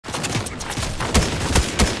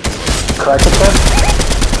Crack it there?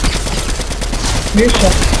 New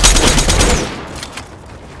shot.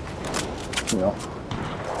 Yeah.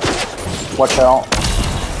 Watch out.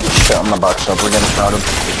 Shit, I'm gonna box up. We're getting crowded.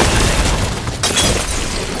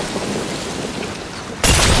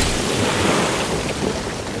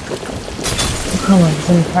 Come on, it's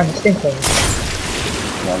only time to stink things.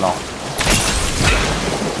 Yeah, no.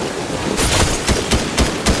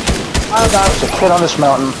 How about There's a kid on this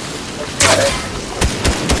mountain.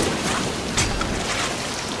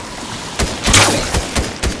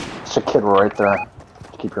 There's a kid right there.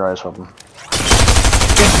 Keep your eyes open.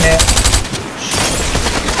 this man?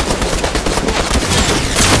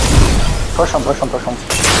 Push him, push him, push him.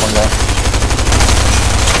 One guy.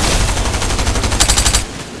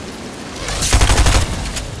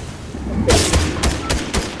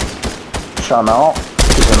 Shot him out.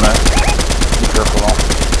 He's in there. Be careful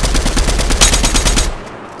though.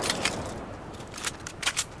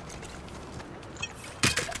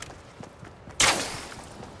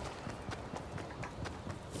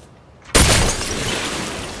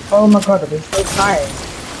 Oh my god, I've been so tired.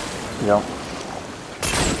 Yep.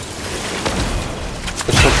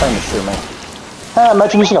 They're still trying to shoot me.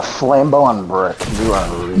 Imagine using a flame bow on brick. You are a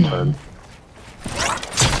retard.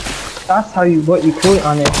 That's how you, what you call it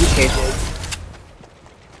uneducated.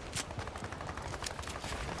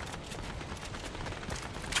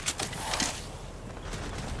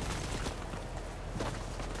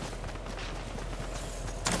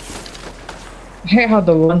 I hate how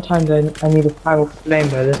the one time that I need a primal flame,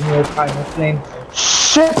 but there's no primal flame.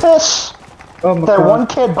 Shit piss! Oh my That god. one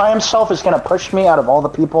kid by himself is gonna push me out of all the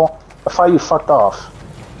people. If you fucked off.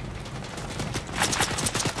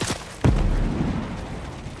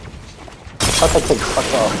 I thought that kid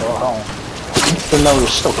fucked off. Oh hell. Didn't know he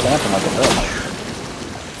was still camping like a bitch.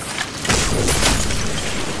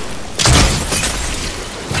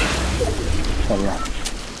 Oh yeah.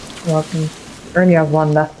 Well, I only have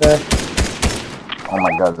one left there. Oh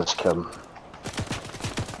my god, this kid.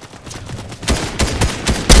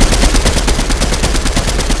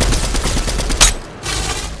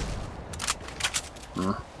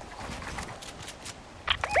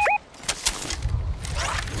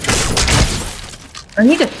 I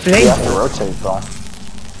need a flame. You have to rotate though.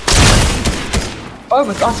 Oh,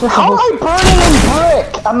 but that's what How am I burning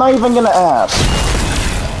in brick? I'm not even gonna ask.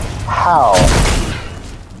 How?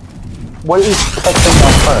 What is catching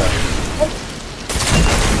on fire?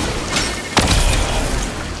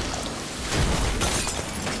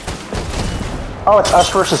 Oh, it's us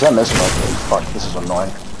versus them, isn't it? Fuck, this is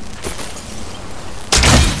annoying.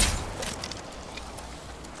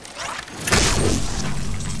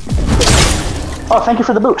 Oh, thank you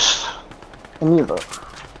for the boost. I need that.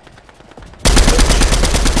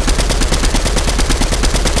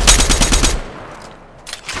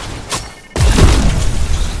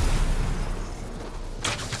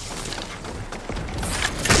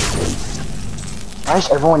 Why is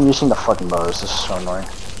everyone using the fucking bows? This is so annoying.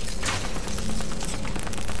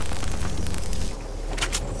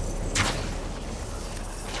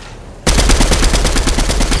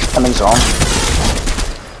 Coming zone.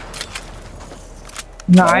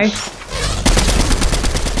 Nice.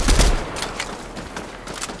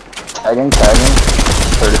 Tagging, tagging.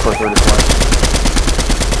 34, 34.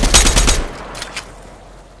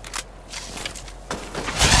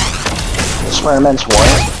 Spider-Man's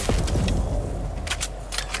white.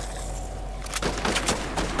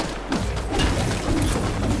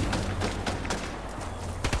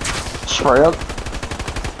 Spray up.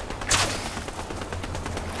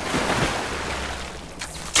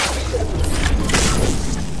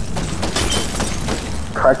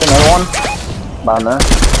 Cracked another one. Down there.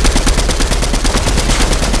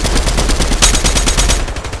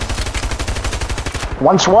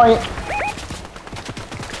 One's white.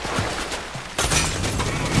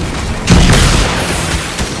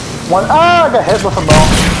 One. Ah, I got hit with a ball.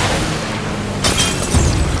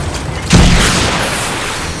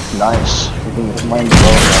 Nice. You can land the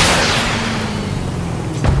bow.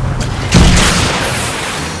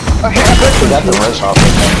 Okay, I broke We got the res off, I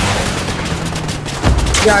think.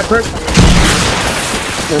 Yeah, I broke.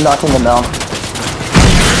 You're knocking them down.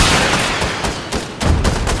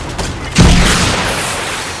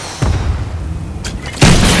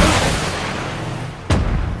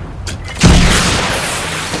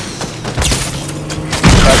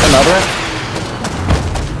 Crack another.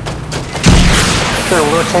 They're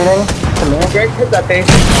rotating to me. Greg hit that base.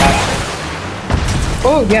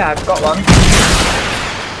 Oh yeah, I've got one.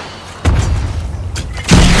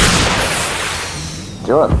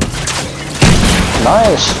 Do it.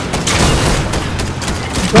 Nice.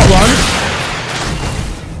 Got one.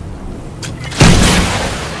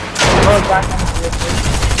 back on the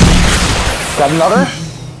Got another?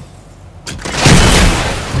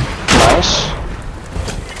 Nice.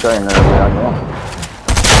 Very nervy on you.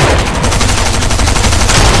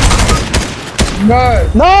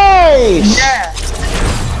 No! Nice! Yeah!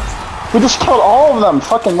 We just killed all of them.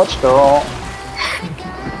 Fucking let's go.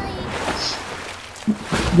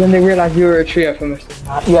 Then they realized you were a trio for most of the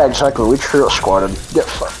night. Yeah, exactly. We trio squatted. Get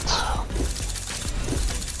fucked.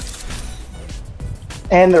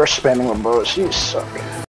 And they're spamming with bows. You suck.